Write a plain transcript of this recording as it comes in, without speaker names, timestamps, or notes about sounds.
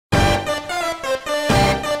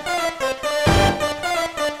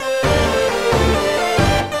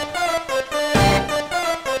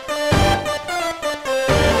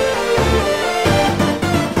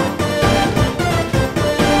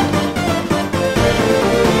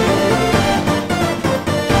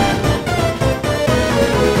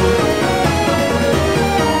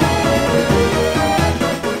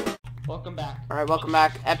welcome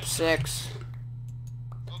back. Ep 6.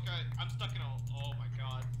 Okay, I'm stuck in a... Oh my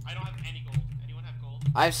god. I don't have any gold. Anyone have gold?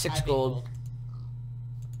 I have 6 gold.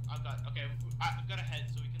 I've got... Okay, I've got a head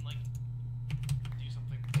so we can, like, do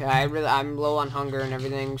something. Okay, I'm low on hunger and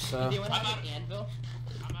everything, so... Does anyone have an anvil?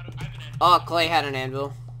 I have an anvil. Oh, Clay had an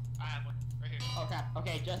anvil. I have one. Right here. Oh crap.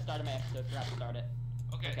 Okay, just started my episode. Forgot to start it.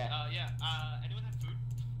 Okay, yeah. Anyone have food?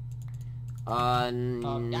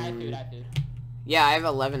 Yeah, I have food. Yeah, I have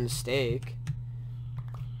 11 steak.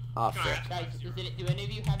 Oh, Can frick. Guys, do any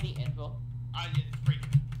of you have the anvil? Yeah, it's right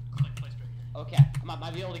here. It's like placed right here. Okay, I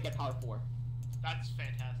might be able to get power 4. That's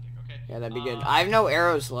fantastic, okay. Yeah, that'd be good. I have no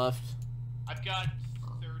arrows left. I've got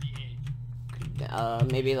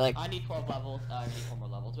 38. Maybe like... I need 12 levels. I need 4 more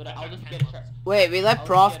levels, but I'll just 10 get a levels. Wait, we let I'll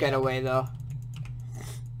Prof get get it. away, though.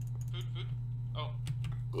 Food? Oh.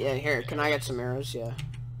 Yeah, here, can I get some arrows? Yeah.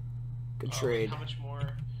 Good trade. How much more?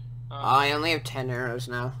 I only have 10 arrows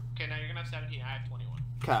now. Okay, now you're gonna have 17. I have 21.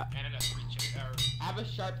 Okay. And I got 3 chips. I have a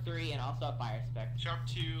sharp 3 and also a fire spec. Sharp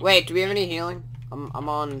 2. Wait, do we have any healing? I'm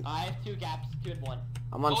on... I have 2 gaps, 2 and 1.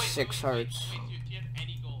 I'm on 6 hearts. Wait, do you have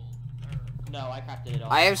any gold? Or... No, I crafted it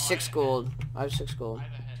all. I have 6 gold. I have 6 gold. I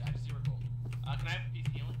have a head. I have 0 gold. Can I have a piece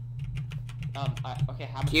of healing? Okay,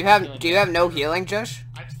 how much Do you healing have have? no healing, Josh?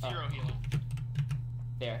 I have 0 healing.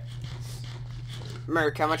 There.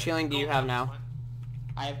 Merc, how much healing do you have now?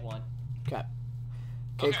 I have 1. Okay.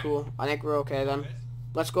 Okay, cool. I think we're okay then. Guys,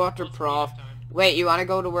 Let's go after let's Prof. leave time. Wait, you want to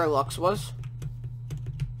go to where Lux was?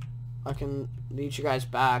 I can lead you guys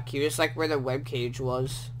back. He was like where the web cage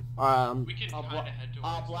was. We can Bla head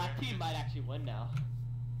towards black there. team might actually win now.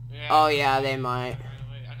 Yeah, Oh yeah, they might. right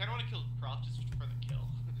away. I kinda wanna kill Prof just for the kill.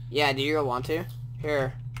 Yeah, do you want to?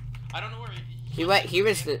 Here. I don't know where He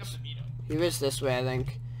was this. He was this way, I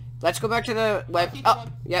think. Let's go back to the web. Oh,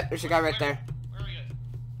 yep, there's a guy right there. Where are we guys?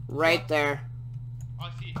 Right there. Oh,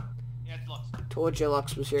 I see. Yeah, it's Lux. Told you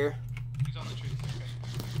Lux was here. He's on the trees.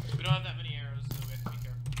 Okay. We don't have that many arrows, so we have to be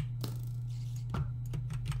careful.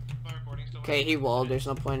 My recording still Okay, working? he walled. There's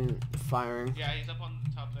no point in firing. Yeah, he's up on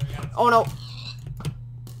the top there. Yeah. Oh no!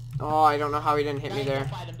 Oh, I don't know how he didn't hit me Guys, there.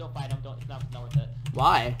 Don't fight him. It's not worth it.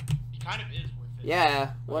 Why? He kind of is worth it.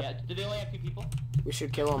 Yeah. Oh, What? yeah. Do they only have 2 people? We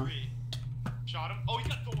should kill him. 3. Shot him. Oh, he's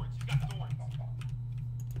got thorns. He's got thorns.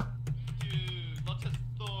 Dude, Lux has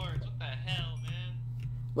thorns. What the hell, man?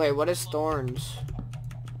 Wait, what is thorns?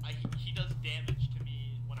 He does damage to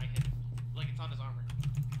me when I hit him. Like, it's on his armor.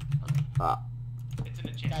 It's an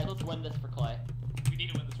Guys, enchantment. let's win this for Clay. We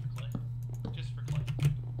need to win this for Clay. Just for Clay.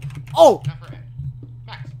 Oh! Not for Ed.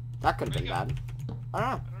 Max. That could have Where'd been he go? bad. I don't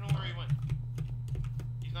know. I don't know where he went.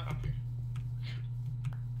 He's not up here.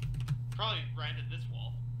 Probably ran to this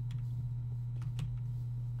wall.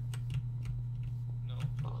 No.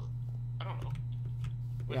 I don't know.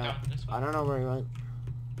 Went Yeah, down this way. I don't know where he went.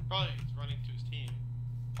 Probably he's running to his team.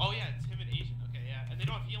 Oh yeah, it's him and Asian. Okay, yeah. And they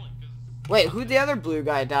don't have healing because... Wait, who'd the other blue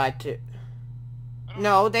guy die to?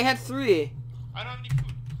 No, they had 3. I don't have any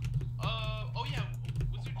food. Oh yeah,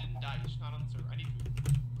 Wizard didn't die. He's not on the server. I need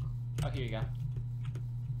food. Oh, here you go.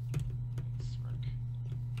 Smirk.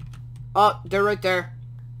 Oh, they're right there.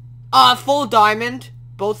 Full diamond.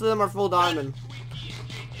 Both of them are full diamond. That's Twinkie and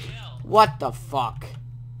JJL. What the fuck?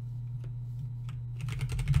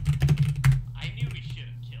 I knew we should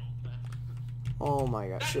have killed them. Oh my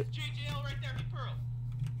gosh. That's JJL right there. He pearl.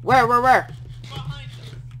 Where? Behind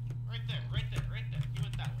them. Right there. He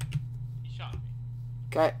went that way. He shot me.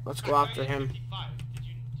 Okay, let's go after him. 55. Do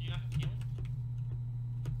you not have healing?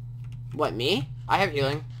 What, me? I have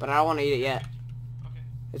healing, but I don't want to eat it yet. Okay.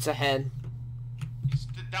 It's ahead. He's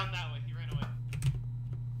down that way. He ran away.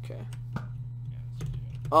 Okay. Yeah, that's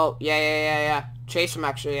JJL. Oh, yeah. Chase him,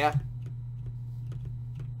 actually, yeah.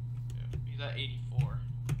 Yeah, he's at 84.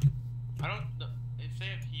 I don't know. If they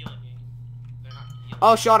have healing, they're not healing.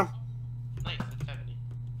 Oh, shot him. Nice, that's 70.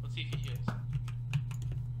 Let's see if he heals.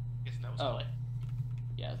 Guessing that was Oh. Clay.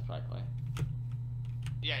 Yeah, it's probably Clay.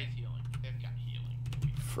 Yeah, he's healing. They've got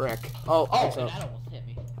healing. Frick. Oh, Oh, it's and up. that almost hit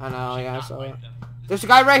me. I know, Should yeah, I not saw fight it. them. There's a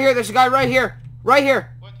guy right here. Right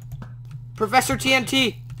here. What? Professor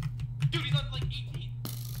TNT. Dude, he's on like 18.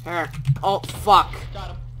 Here. Oh, fuck.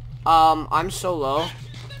 Got him. I'm so low.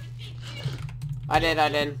 I did. I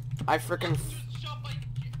freaking... Just shot by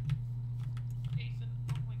Jason.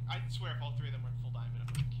 Oh my... I swear if all 3 of them were full diamond,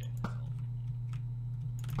 I'm gonna kill myself.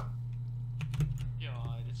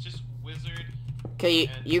 God, it's just Wizard. Okay,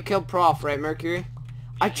 you killed Prof, right, Mercury?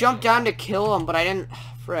 I jumped down to kill him, but I didn't...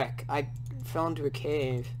 Frick. I fell into a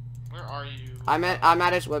cave. Where are you? I'm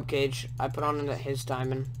at his webcage. I put on his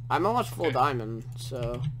diamond. I'm almost full diamond,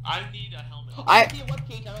 so... I need a helmet. I see a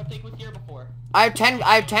webcage I don't think was here before. I have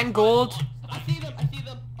 10 gold. I see them.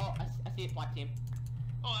 Oh, I see it, black team.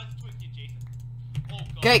 Oh, that's Twinkie and Jason. Oh,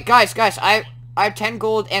 God. Okay, guys, I have 10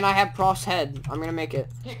 gold and I have Prof's head. I'm gonna make it.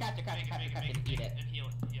 Okay, capture, Make eat it, it. and heal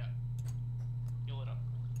it. Yeah. Heal it up.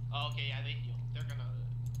 Oh, okay, yeah, they heal. They're gonna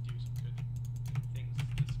do some good things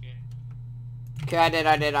this game. Okay,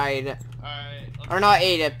 I ate it. Alright, Or not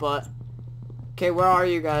ate it, but... Okay, where are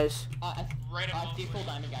you guys? right I above see a full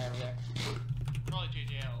diamond guy over there. probably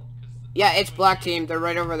JJL. Yeah, it's black team. They're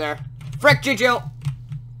right over there. Frick, JJ!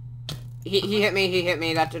 He hit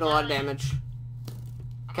me. That did a lot of damage.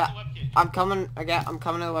 I'm at the web cage. I'm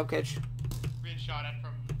coming to the web cage. Being shot at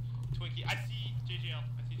from Twinkie. I see JJL.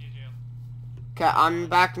 Okay, I'm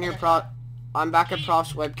back near I'm back at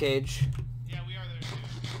Prof's web cage. Yeah, we are there too.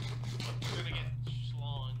 We're gonna get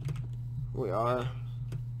schlong. We are.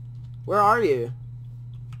 Where are you?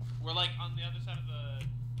 We're like on the other side of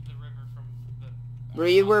the river from the... Were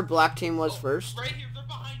you where black team was first? Right here, they're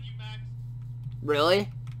behind you, Max. Really?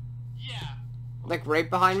 Yeah. Like right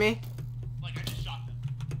behind me? Like I just shot them.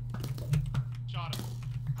 Shot him.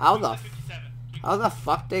 How Twinkie the at 57. how the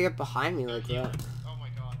fuck they get behind me like that? Oh my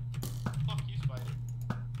god. Fuck you, Spider.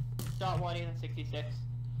 Shot 1 in 66.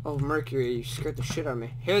 Oh, Mercury, you scared the shit out of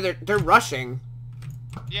me. Here, they're rushing.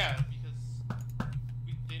 Yeah, because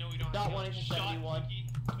they know we don't Shot have 1 in 71.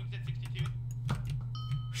 Twinkie's at 62.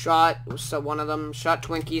 Shot, so one of them shot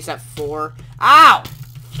Twinkies at 4. Ow!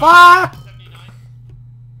 Fuck! 79.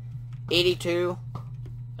 82.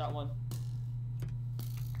 Shot 1.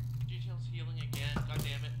 JJL's healing again. God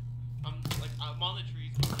damn it. I'm on the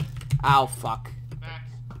trees. Ow, fuck. Max.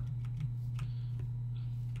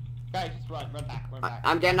 Guys, just run back.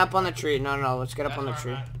 I'm getting up on the tree. No, let's get up on the That's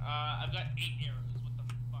tree. where I'm at. I've got 8 arrows. What the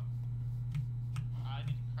fuck? I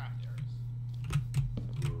need to craft arrows.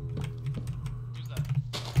 Who's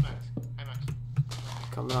that? Max. Hi, Max.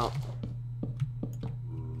 Coming up.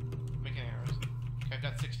 Making arrows. Okay, I've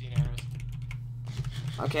got 16 arrows.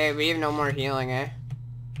 Okay, we have no more healing, eh?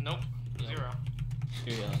 Nope. 0.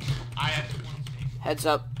 Yeah. I have 1 snake. Heads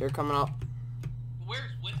up, they're coming up.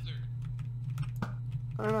 Where's Wizard?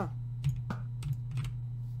 I don't know.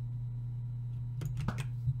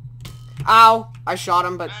 Ow! I shot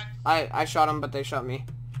him, but I shot him, but they shot me.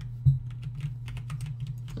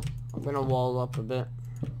 I'm gonna wall up a bit.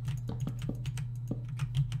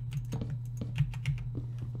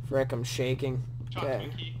 Frick, I'm shaking. Shot Okay.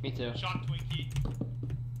 Twinkie. Me too. Shot Twinkie.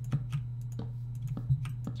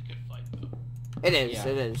 It's a good fight, though. It is, Yeah.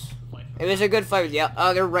 it is. Fight. It was a good fight with you.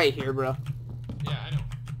 Oh, they're right here, bro. Yeah, I know.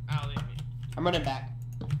 Alley me. I'm running back.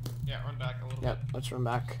 Yeah, run back a little Yep, let's run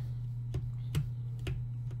back.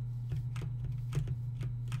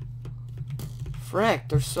 Frick,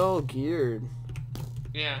 they're so geared. bit.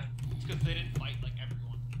 Yeah, it's because they didn't fight like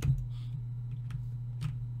everyone.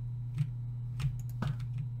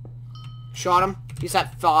 Shot him. He's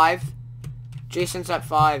at 5. Jason's at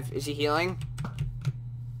 5. Is he healing?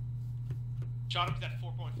 Shot him at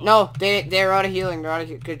 4.5. No, they're out of healing. They're out of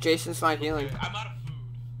healing. Cause Jason's not healing. Okay, I'm out of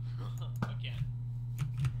food. Again.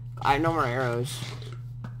 I have no more arrows.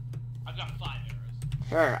 I've got 5 arrows.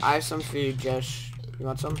 Here, I have some food, Jesh. You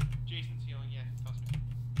want some? Jason's healing, yeah, toss me.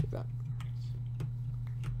 Take that.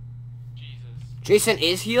 Thanks. Jesus. Jason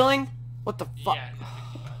is healing? What the fuck? Yeah, he's at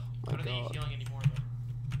 65. My I don't think God. he's healing anymore,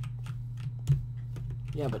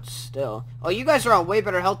 though. Yeah, but still. Oh, you guys are on way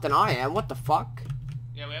better health than I am. What the fuck?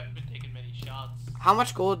 Yeah, we haven't been taking many shots. How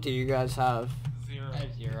much gold do you guys have? 0. I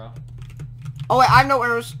have 0. Oh wait, I have no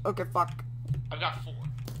arrows. Okay, fuck. I've got 4.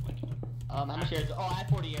 How much arrows? Oh, I have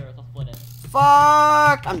 40 arrows. I'll split it.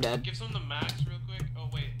 Fuck! I'm dead. Give some to Max real quick. Oh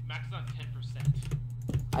wait, Max is on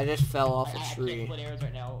 10%. I just fell off I a can't tree. split arrows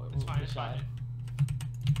right now. It's fine, We're it's fine. shy.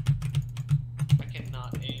 I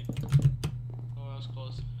cannot aim. Oh, that was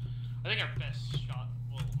close. I think our best shot,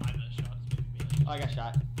 well, my best shot is maybe me. Oh, I got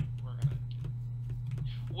shot. We're gonna...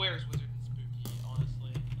 Where's Wizard and Spooky,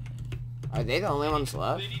 honestly? Are they the only ones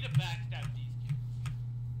left? They need to backstab these kids.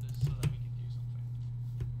 Just so that we can do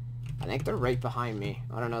something. I think they're right behind me.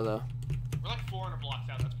 I don't know though. We're like 400 blocks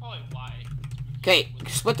out, that's probably why. Okay,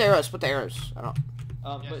 split the arrows. Split the arrows. I don't.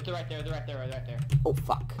 Yes. But they're right there. They're right there. Oh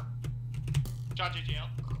fuck. Shot JJL.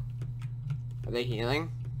 Are they healing?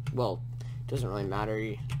 Well, doesn't really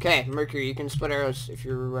matter. Okay, Mercury, you can split arrows if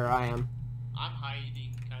you're where I am. I'm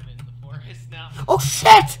hiding kind of in the forest now. Oh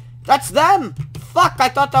shit! That's them! Fuck, I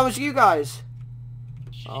thought that was you guys.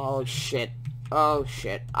 Jeez. Oh shit. Oh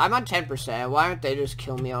shit. I'm on 10%. Why don't they just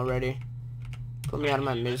kill me already? Put me out of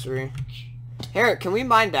my misery. Here, can we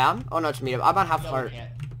mine down? Oh no, it's meat up. I'm on half No, heart. we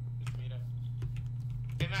can't. It's made up.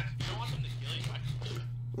 Hey Max, you don't want them to kill you?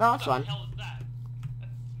 No, it's What fine. the hell is that?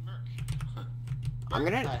 That's Merc. I'm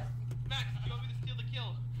gonna... Hi. Max, you want me to steal the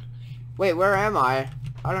kill? Wait, where am I?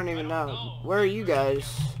 I don't even I don't know. know. Where are you guys?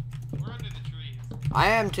 We're under the trees. I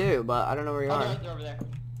am too, but I don't know where you Oh, are. they're over there.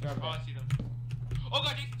 They're over Oh, there. I see them. Oh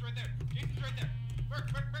god, Jason's right there. Jason's right there. Merc.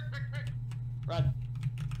 Run.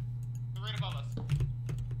 They're right above us.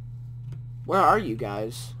 Where are you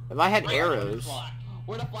guys? If I had Right, arrows.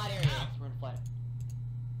 We're in a flat area. Yes, we're in a flat.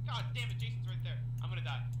 God damn it, Jason's right there. I'm gonna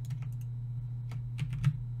die.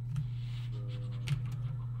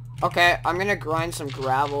 Okay, I'm gonna grind some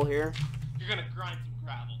gravel here. You're gonna grind some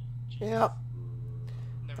gravel. Jesus. Yep.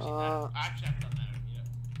 Never seen that. I actually haven't done that yet.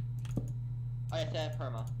 Oh, yeah, it's that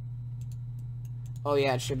perma. Oh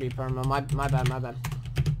yeah, it should be perma. My bad.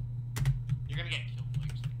 You're gonna get killed while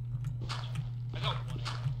you're saying perma. I got one.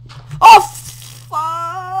 Oh fuck! I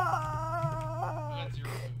got 0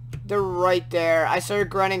 food. They're right there. I started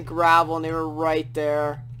grinding gravel and they were right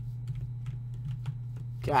there.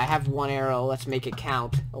 Okay, I have 1 arrow. Let's make it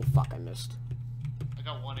count. Oh fuck, I missed. I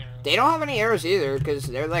got 1 arrow. They don't have any arrows either, because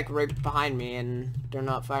they're like right behind me and they're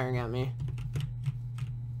not firing at me.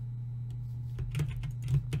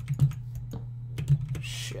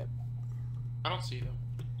 Shit. I don't see them.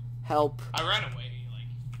 Help. I ran away,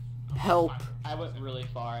 like... Help. I went really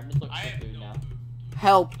far. I'm just looking I for have food no now. food.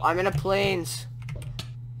 Help. I'm in a plains.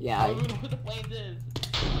 Yeah. I don't know where the plains is.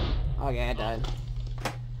 Okay, I died.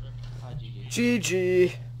 Oh, GG.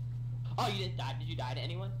 GG. Oh, you didn't die. Did you die to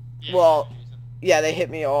anyone? Yeah, Well, Jason. yeah, they hit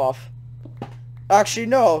me off. Actually,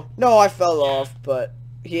 no. No, I fell Yeah. off, but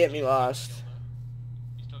he hit me last.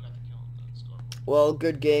 You still got the kill on the scoreboard. Well,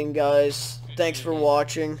 good game, guys. Thanks for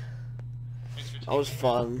watching. Thanks for That was taking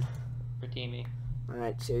fun. For teaming.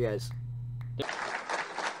 Alright, see you guys.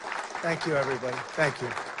 Thank you, everybody. Thank you.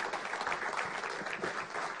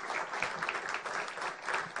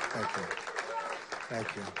 Thank you.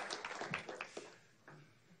 Thank you.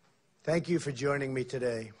 Thank you for joining me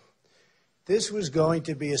today. This was going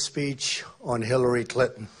to be a speech on Hillary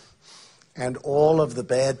Clinton and all of the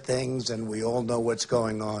bad things, and we all know what's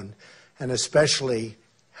going on, and especially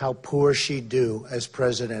how poor she'd do as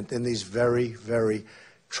president in these very, very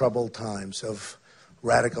troubled times of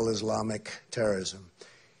radical Islamic terrorism.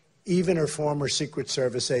 Even her former Secret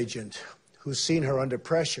Service agent, who's seen her under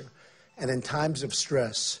pressure and in times of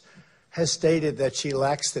stress, has stated that she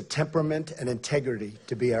lacks the temperament and integrity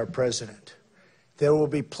to be our president. There will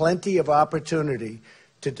be plenty of opportunity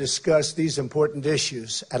to discuss these important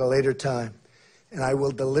issues at a later time, and I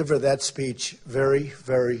will deliver that speech very,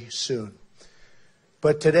 very soon.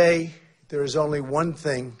 But today, there is only one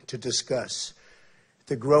thing to discuss: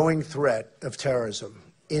 the growing threat of terrorism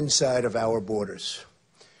inside of our borders.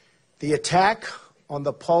 The attack on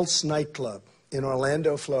the Pulse nightclub in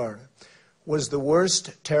Orlando, Florida, was the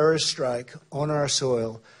worst terrorist strike on our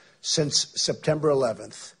soil since September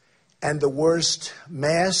 11th, and the worst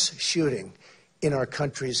mass shooting in our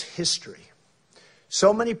country's history.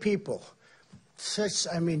 So many people,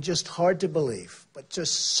 just hard to believe, but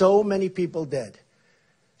just so many people dead,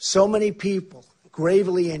 so many people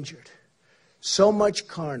gravely injured, so much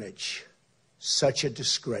carnage, such a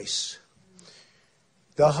disgrace.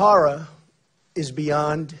 The horror is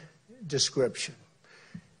beyond description.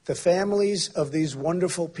 The families of these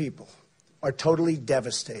wonderful people are totally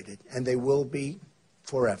devastated, and they will be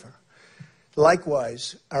forever.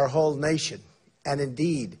 Likewise, our whole nation, and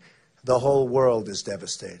indeed, the whole world is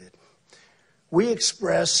devastated. We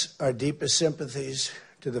express our deepest sympathies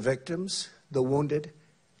to the victims, the wounded,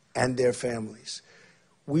 and their families.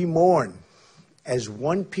 We mourn as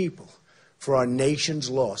one people for our nation's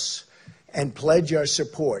loss and pledge our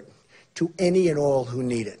support to any and all who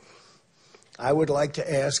need it. I would like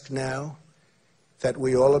to ask now that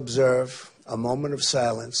we all observe a moment of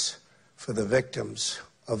silence for the victims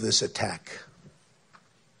of this attack.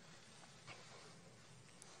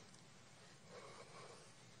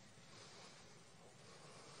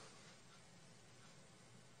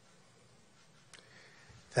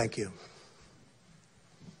 Thank you.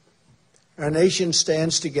 Our nation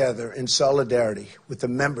stands together in solidarity with the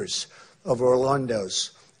members of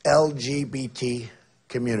Orlando's LGBT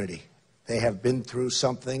community. They have been through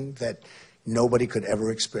something that nobody could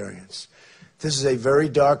ever experience. This is a very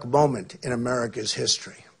dark moment in America's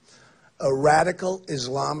history. A radical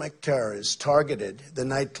Islamic terrorist targeted the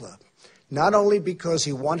nightclub, not only because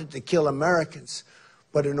he wanted to kill Americans,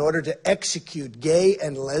 but in order to execute gay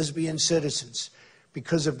and lesbian citizens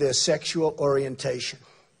because of their sexual orientation.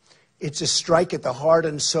 It's a strike at the heart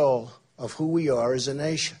and soul of who we are as a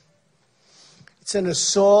nation. It's an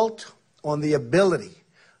assault on the ability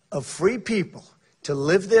of free people to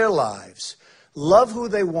live their lives, love who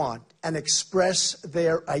they want, and express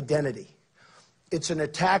their identity. It's an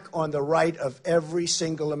attack on the right of every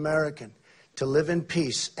single American to live in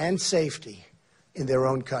peace and safety, in their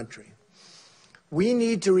own country. We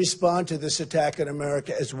need to respond to this attack on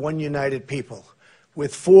America as one united people,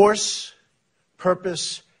 with force,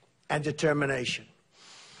 purpose, and determination.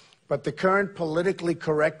 But the current politically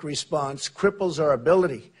correct response cripples our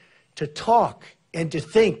ability to talk and to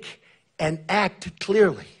think and act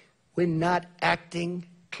clearly. We're not acting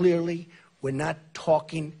clearly. We're not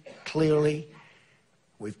talking clearly.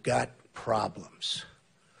 We've got problems.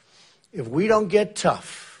 If we don't get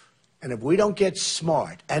tough, and if we don't get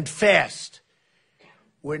smart and fast,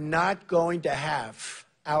 we're not going to have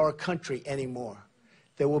our country anymore.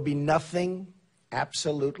 There will be nothing,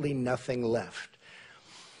 absolutely nothing left.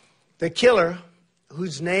 The killer,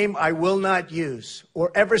 whose name I will not use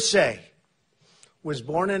or ever say, was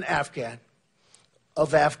born in Afghan,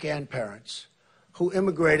 of Afghan parents, who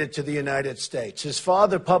immigrated to the United States. His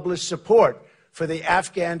father published support for the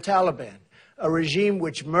Afghan Taliban, a regime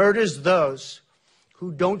which murders those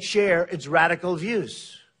who don't share its radical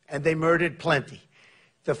views, and they murdered plenty.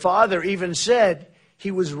 The father even said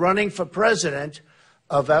he was running for president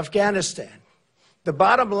of Afghanistan. The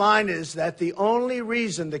bottom line is that the only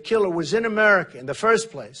reason the killer was in America in the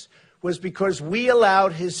first place was because we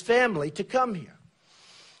allowed his family to come here.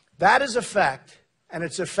 That is a fact, and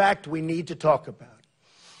it's a fact we need to talk about.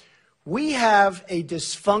 We have a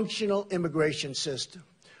dysfunctional immigration system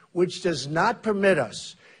which does not permit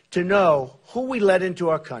us to know who we let into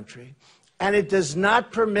our country, and it does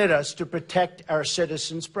not permit us to protect our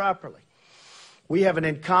citizens properly. We have an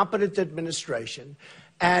incompetent administration,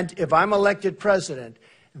 and if I'm elected president,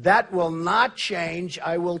 that will not change.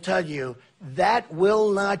 I will tell you, that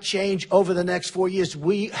will not change over the next 4 years.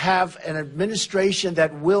 We have an administration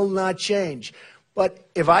that will not change. But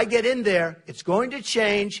if I get in there, it's going to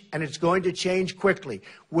change, and it's going to change quickly.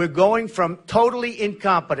 We're going from totally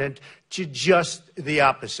incompetent to just the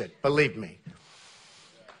opposite, believe me.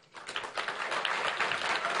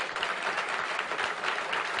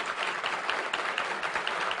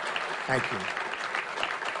 Thank you.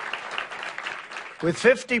 With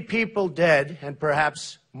 50 people dead, and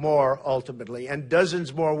perhaps more ultimately, and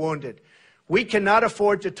dozens more wounded, we cannot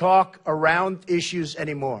afford to talk around issues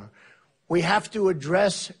anymore. We have to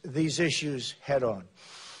address these issues head on.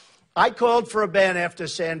 I called for a ban after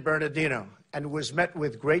San Bernardino and was met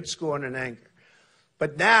with great scorn and anger.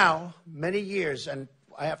 But now, many years, and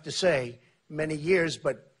I have to say many years,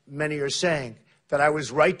 but many are saying that I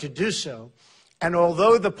was right to do so. And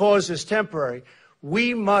although the pause is temporary,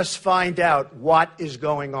 we must find out what is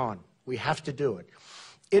going on. We have to do it.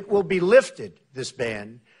 It will be lifted, this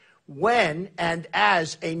ban, when and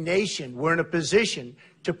as a nation we're in a position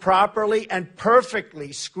to properly and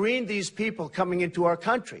perfectly screen these people coming into our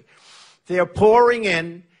country. They're pouring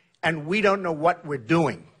in, and we don't know what we're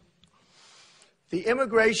doing. The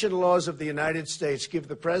immigration laws of the United States give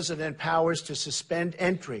the president powers to suspend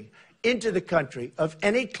entry into the country of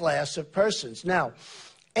any class of persons. Now,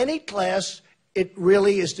 any class, it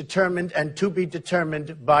really is determined and to be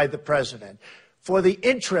determined by the president for the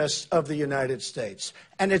interests of the United States.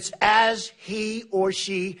 And it's as he or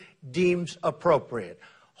she deems appropriate.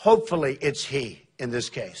 Hopefully, it's he in this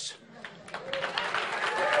case.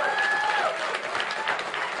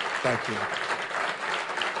 Thank you.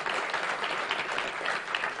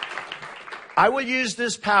 I will use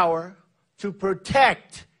this power to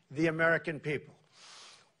protect the American people.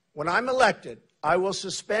 When I'm elected, I will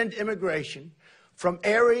suspend immigration from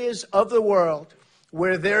areas of the world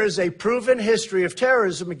where there is a proven history of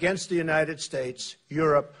terrorism against the United States,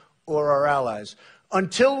 Europe, or our allies,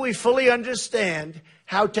 until we fully understand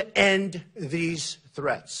how to end these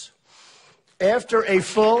threats. After a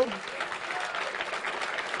full...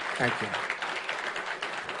 Thank you.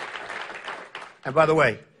 And by the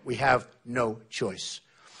way, we have no choice.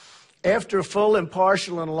 After a full,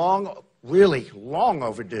 impartial, and really long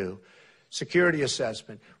overdue security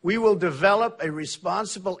assessment, we will develop a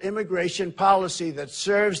responsible immigration policy that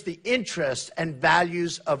serves the interests and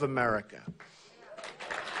values of America.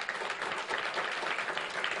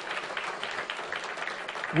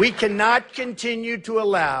 We cannot continue to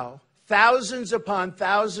allow thousands upon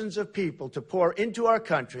thousands of people to pour into our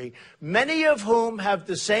country, many of whom have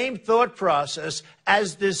the same thought process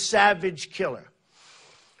as this savage killer.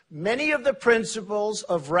 Many of the principles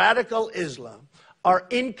of radical Islam are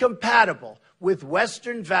incompatible with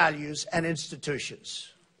Western values and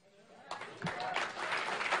institutions.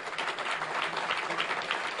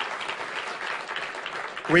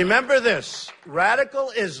 Remember this,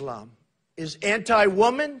 radical Islam is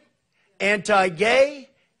anti-woman, anti-gay,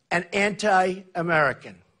 and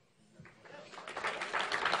anti-American.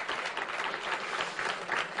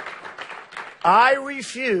 I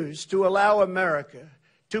refuse to allow America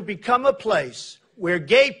to become a place where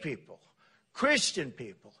gay people, Christian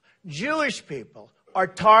people, Jewish people are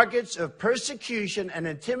targets of persecution and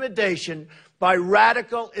intimidation by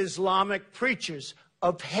radical Islamic preachers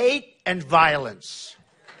of hate and violence.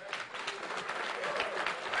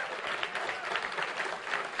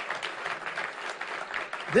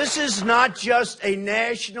 This is not just a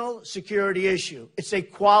national security issue. It's a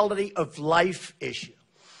quality of life issue.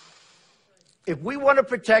 If we want to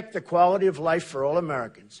protect the quality of life for all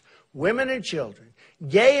Americans, women and children,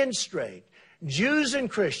 gay and straight, Jews and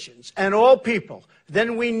Christians, and all people,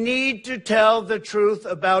 then we need to tell the truth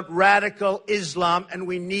about radical Islam, and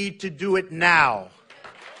we need to do it now.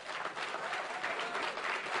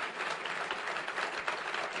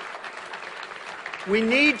 We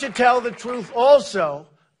need to tell the truth also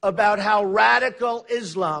about how radical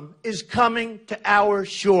Islam is coming to our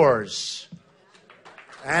shores.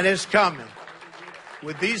 And it's coming.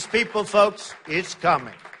 With these people, folks, it's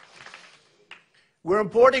coming. We're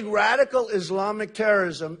importing radical Islamic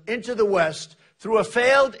terrorism into the West through a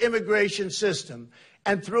failed immigration system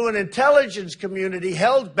and through an intelligence community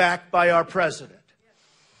held back by our president.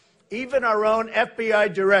 Even our own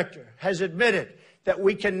FBI director has admitted that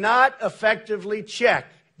we cannot effectively check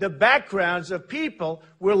the backgrounds of people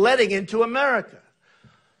we're letting into America.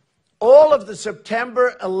 All of the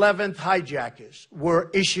September 11th hijackers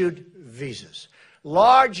were issued visas.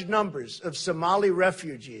 Large numbers of Somali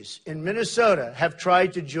refugees in Minnesota have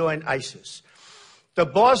tried to join ISIS. The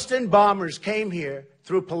Boston bombers came here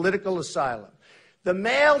through political asylum. The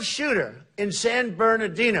male shooter in San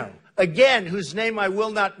Bernardino, again, whose name I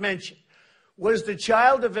will not mention, was the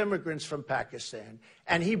child of immigrants from Pakistan,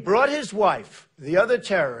 and he brought his wife, the other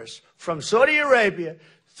terrorist, from Saudi Arabia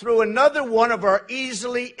through another one of our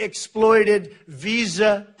easily exploited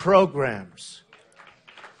visa programs.